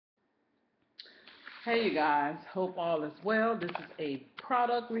Hey you guys, hope all is well. This is a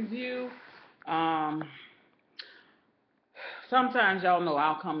product review. Um, Sometimes y'all know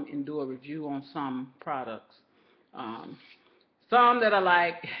I'll come and do a review on some products. Um, some that I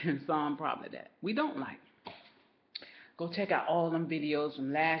like and some probably that we don't like. Go check out all them videos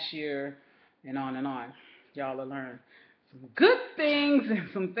from last year and on and on. Y'all will learn some good things and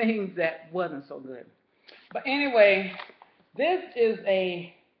some things that wasn't so good. But anyway, this is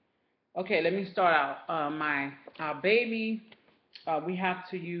a okay. Let me start out. Our baby. We have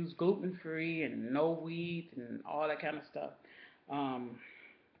to use gluten free and no wheat and all that kind of stuff. Um,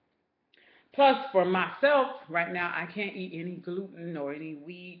 Plus, for myself, right now, I can't eat any gluten or any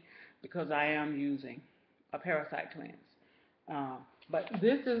wheat because I am using a parasite cleanse. Uh, but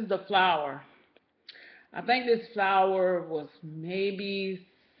this is the flour. I think this flour was maybe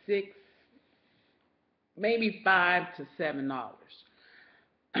six, maybe $5 to $7.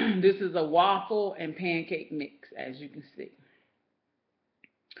 This is a waffle and pancake mix, as you can see.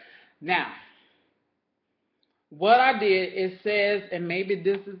 Now, what I did, it says, and maybe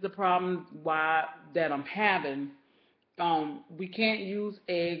this is the problem why that I'm having. We can't use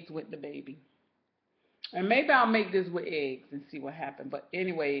eggs with the baby, and maybe I'll make this with eggs and see what happens. But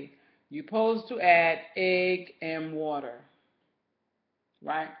anyway, you're supposed to add egg and water,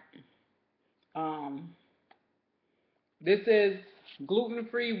 right? Um, this is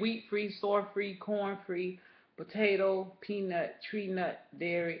gluten-free, wheat-free, soy-free, corn-free, potato, peanut, tree nut,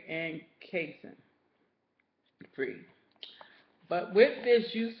 dairy, and casein free. But with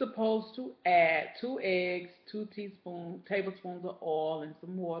this, you're supposed to add 2 eggs, 2 tablespoons of oil, and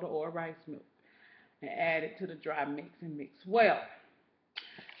some water or rice milk, and add it to the dry mix and mix well.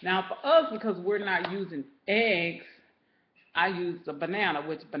 Now, for us, because we're not using eggs, I use the banana,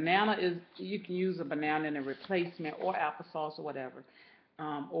 which banana is, you can use a banana in a replacement or applesauce or whatever,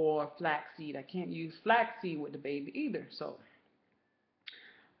 or flaxseed. I can't use flaxseed with the baby either, so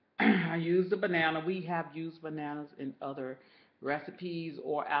I use the banana. We have used bananas in other recipes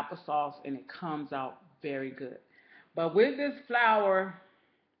or applesauce, and it comes out very good. But with this flour,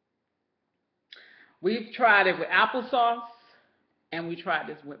 we've tried it with applesauce, and we tried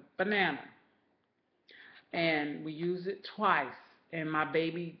this with banana. And we used it twice, and my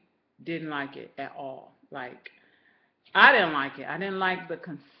baby didn't like it at all. Like, I didn't like it. I didn't like the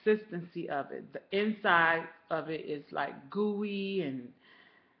consistency of it. The inside of it is like gooey, and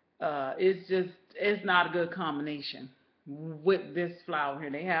it's not a good combination with this flour here.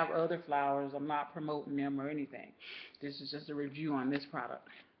 They have other flours. I'm not promoting them or anything. This is just a review on this product.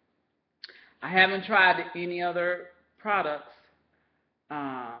 I haven't tried any other products,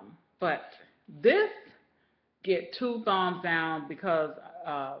 but this get 2 thumbs down because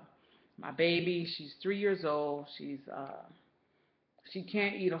my baby, she's 3 years old. She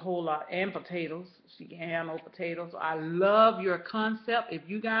can't eat a whole lot, and potatoes. She can't handle potatoes. I love your concept. If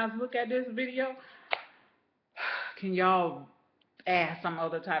you guys look at this video, can y'all add some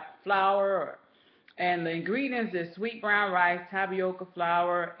other type of flour? And the ingredients is sweet brown rice, tapioca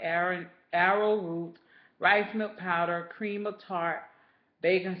flour, arrowroot, rice milk powder, cream of tart,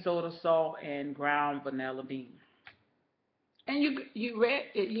 baking soda, salt, and ground vanilla bean. And you read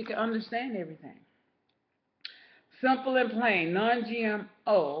it, you can understand everything. Simple and plain,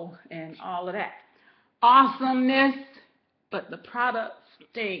 non-GMO, and all of that. Awesomeness, but the product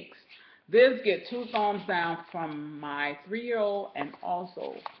stinks. This get 2 thumbs down from my 3-year-old, and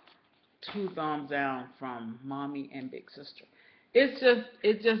also 2 thumbs down from mommy and big sister. It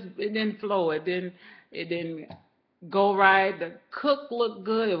didn't flow. It didn't go right. The cook looked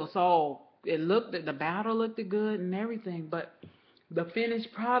good. The batter looked good and everything, but the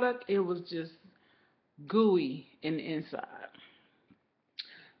finished product, it was just gooey in the inside.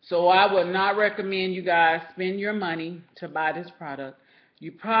 So I would not recommend you guys spend your money to buy this product.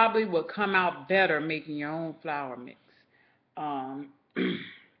 You probably will come out better making your own flour mix. Um,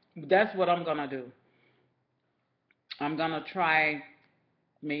 that's what I'm gonna do. I'm gonna try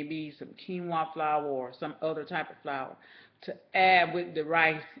maybe some quinoa flour or some other type of flour to add with the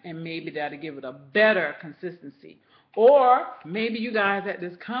rice, and maybe that'll give it a better consistency. Or maybe you guys at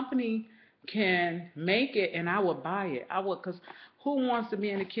this company can make it, and I would buy it. I would, because who wants to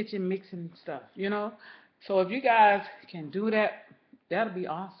be in the kitchen mixing stuff, you know? So if you guys can do that, that'll be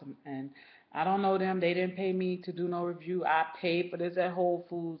awesome. And I don't know them. They didn't pay me to do no review. I paid for this at Whole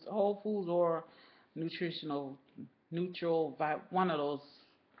Foods or nutritional, neutral, one of those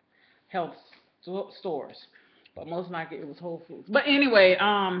health stores. But most likely it was Whole Foods. But anyway,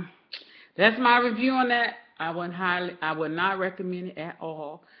 that's my review on that. I would not recommend it at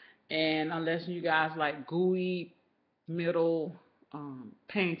all. And unless you guys like gooey middle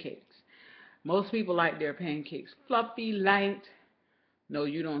pancakes. Most people like their pancakes fluffy, light. No,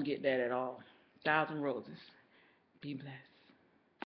 you don't get that at all. Thousand roses. Be blessed.